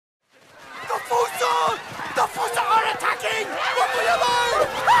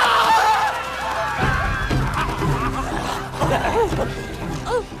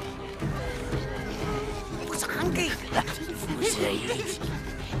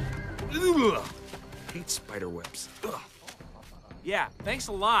Ugh. Hate spider webs. Ugh. Yeah, thanks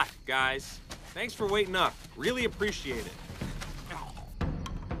a lot, guys. Thanks for waiting up. Really appreciate it.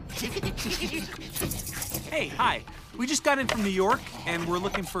 Hey, hi. We just got in from New York, and we're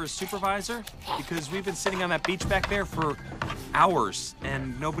looking for a supervisor because we've been sitting on that beach back there for hours,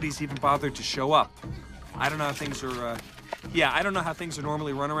 and nobody's even bothered to show up. I don't know how things are, I don't know how things are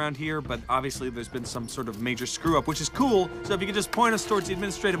normally run around here, but obviously there's been some sort of major screw-up, which is cool. So if you could just point us towards the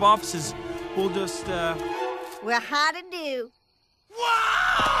administrative offices, we'll just, Well, how to do?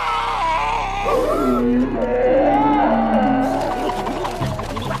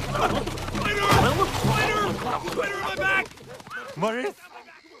 Spider in my back! Maurice,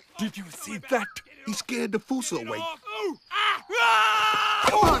 did you see that? He scared the Fusa away.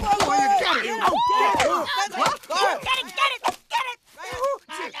 Come on, boy, you get it!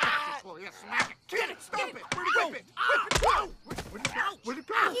 Get it! Stop it! Where'd it go? Where'd it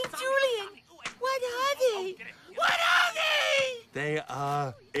go? Hey, Julian, what are they? What are they? They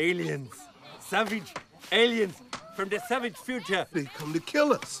are aliens. Savage aliens from the savage future. They come to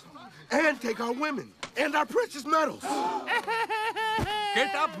kill us and take our women and our precious metals.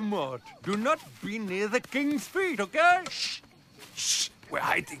 Get up, Mort. Do not be near the king's feet, okay? Shh. Shh. We're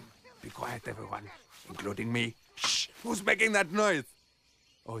hiding. Be quiet, everyone, including me. Shh. Who's making that noise?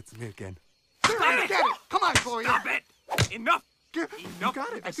 Oh, it's me again. Get it! Come on, boy! Stop it! Enough! You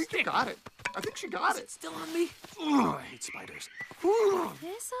got it. I think you got it. I think she got it. Still on me? Ugh, I hate spiders.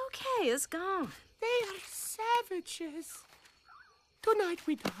 It's okay. It's gone. They are savages. Tonight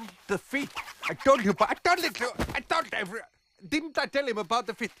we die. The feet. I told you, but I told didn't I tell him about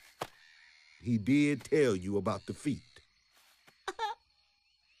the feet? He did tell you about the feet.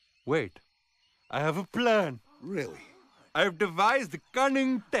 Wait. I have a plan. Really? I have devised a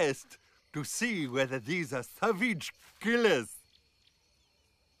cunning test to see whether these are savage killers.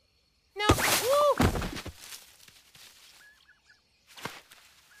 No. Woo.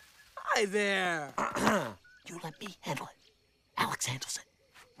 Hi there. You let me handle it. Alex handles it.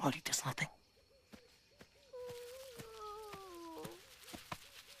 Marty does nothing.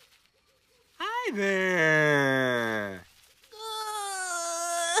 Hi there!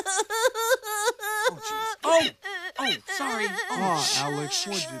 Oh, jeez. Oh, sorry. Oh, Alex,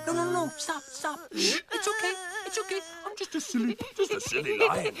 No. Stop. It's okay. I'm just a silly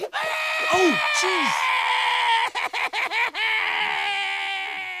Lion. Oh, jeez!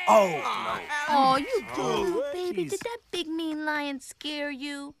 Oh, no. Oh, you good little baby. Jeez. Did that big mean lion scare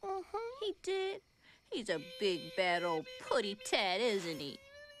you? He did. He's a big, bad old putty tat, isn't he?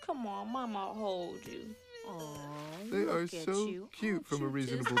 Come on, Mama, hold you. Oh, They are so cute from a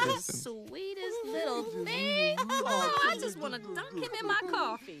reasonable the distance. sweetest little thing. Oh, I just want to dunk him in my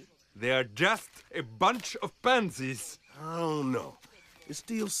coffee. They are just a bunch of pansies. I don't know. There's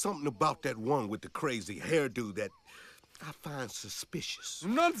still something about that one with the crazy hairdo that I find suspicious.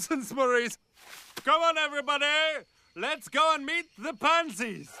 Nonsense, Maurice. Come on, everybody. Let's go and meet the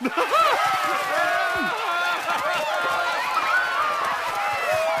pansies.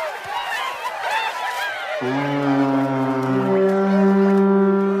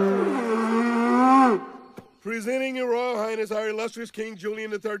 Presenting your Royal Highness, our illustrious King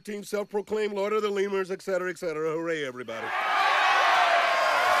Julian XIII, self-proclaimed Lord of the Lemurs, etc., etc. Hooray, everybody.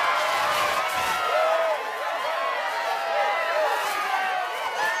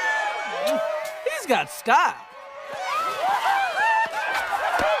 He's got style.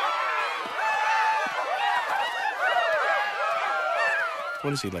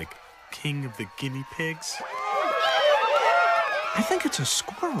 What is he, like, king of the guinea pigs? I think it's a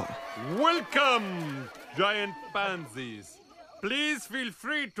squirrel. Welcome, giant pansies. Please feel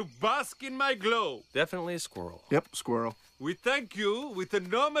free to bask in my glow. Definitely a squirrel. Yep, squirrel. We thank you with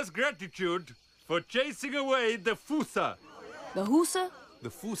enormous gratitude for chasing away the Fusa. The Husa? The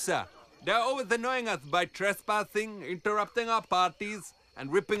Fusa. They're always annoying us by trespassing, interrupting our parties,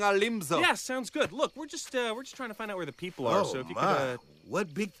 and ripping our limbs off. Yeah, sounds good. Look, we're just trying to find out where the people are. So if you could,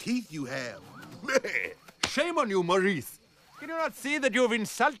 What big teeth you have. Man. Shame on you, Maurice. Can you not see that you have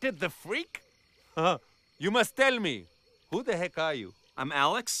insulted the freak? You must tell me, who the heck are you? I'm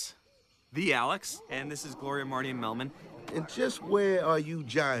Alex, the Alex, and this is Gloria, Marty, and Melman. And just where are you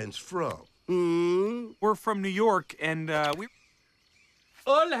giants from? Hmm? We're from New York, and we...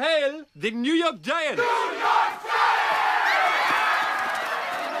 All hail the New York Giants!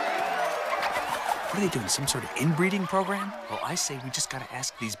 What are they doing, some sort of inbreeding program? Well, I say we just gotta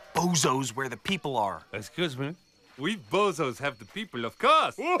ask these bozos where the people are. Excuse me? We bozos have the people, of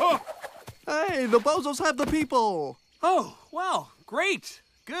course. Hey, the bozos have the people. Oh, well, great,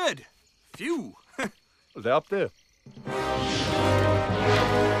 good. Phew. They're up there.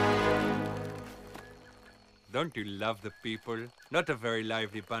 Don't you love the people? Not a very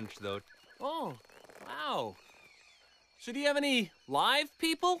lively bunch, though. Oh, wow. So do you have any live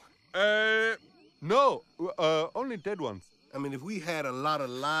people? No. Only dead ones. I mean, if we had a lot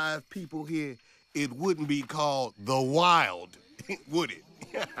of live people here, it wouldn't be called the Wild, would it?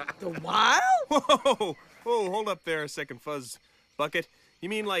 The wild? Whoa! Whoa, hold up there a second, Fuzz Bucket. You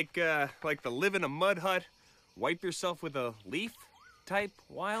mean like the live in a mud hut, wipe yourself with a leaf type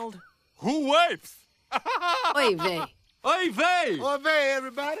wild? Who wipes? Oy vey. Oy vey! Oy vey,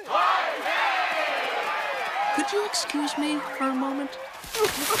 everybody. Could you excuse me for a moment?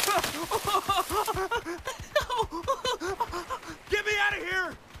 Get me out of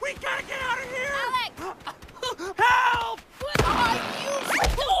here! We gotta get out of here! Alex! Help! What are you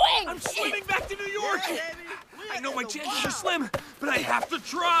doing? I'm swimming back to New York! I know my chances are slim, but I have to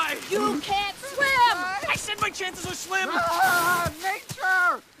try! You can't swim! I said my chances are slim!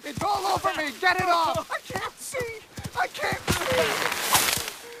 Nature! It's all over me! Get it off! I can't see! I can't see!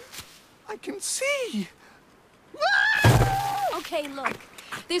 I can see! Okay, look.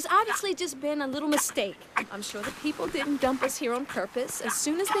 There's obviously just been a little mistake. I'm sure the people didn't dump us here on purpose. As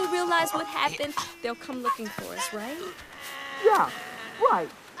soon as they realize what happened, they'll come looking for us, right? Yeah, right.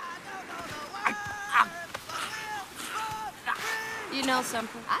 You know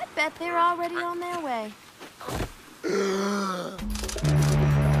something? I bet they're already on their way.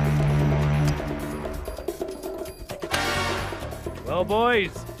 Well,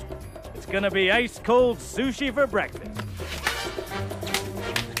 boys, it's gonna be ice-cold sushi for breakfast.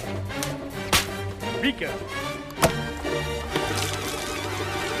 Rika.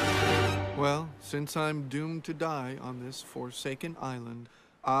 Well, since I'm doomed to die on this forsaken island,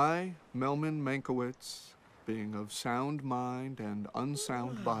 I, Melman Mankiewicz, being of sound mind and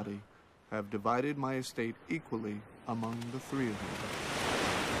unsound body, have divided my estate equally among the three of you.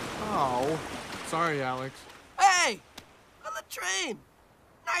 Oh, sorry, Alex. Hey! A latrine!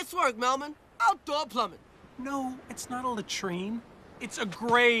 Nice work, Melman. Outdoor plumbing. No, it's not a latrine. It's a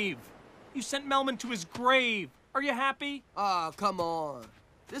grave. You sent Melman to his grave. Are you happy? Ah, come on.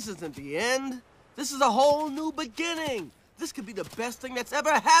 This isn't the end. This is a whole new beginning. This could be the best thing that's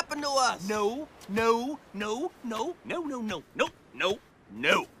ever happened to us. No, no, no, no, no, no, no, no, no,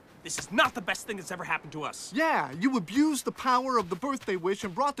 no. This is not the best thing that's ever happened to us. Yeah, you abused the power of the birthday wish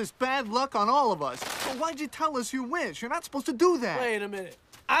and brought this bad luck on all of us. But why'd you tell us your wish? You're not supposed to do that. Wait a minute.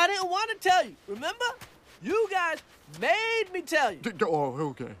 I didn't want to tell you, remember? You guys made me tell you. Oh,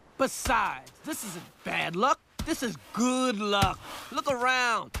 okay. Besides, this isn't bad luck. This is good luck. Look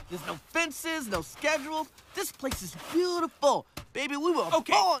around. There's no fences, no schedules. This place is beautiful. Baby, we were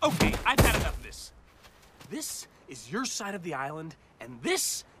Okay, born. okay, I've had enough of this. This is your side of the island, and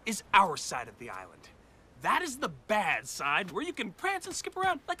this is our side of the island. That is the bad side, where you can prance and skip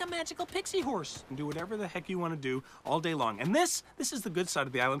around like a magical pixie horse and do whatever the heck you want to do all day long. And this is the good side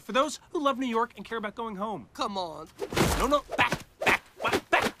of the island for those who love New York and care about going home. Come on. No, back.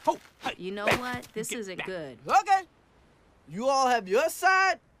 Oh, hey, You know back. what? This Get isn't back. good. Okay. You all have your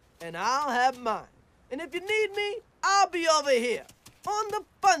side, and I'll have mine. And if you need me, I'll be over here, on the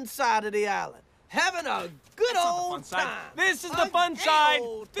fun side of the island, having a good old time. This is the fun side.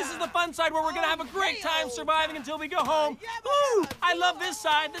 This is the fun side where we're gonna have a great time surviving until we go home. Woo! I love this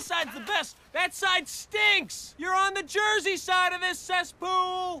side. This side's the best. That side stinks. You're on the Jersey side of this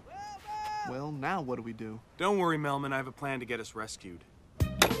cesspool. Well, now what do we do? Don't worry, Melman. I have a plan to get us rescued.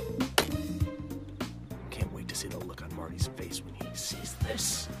 Can't wait to see the look on Marty's face when he sees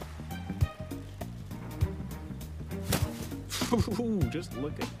this. Ooh, just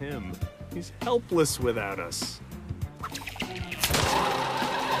look at him. He's helpless without us.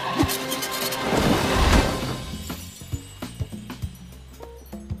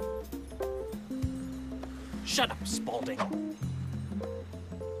 Shut up, Spaulding.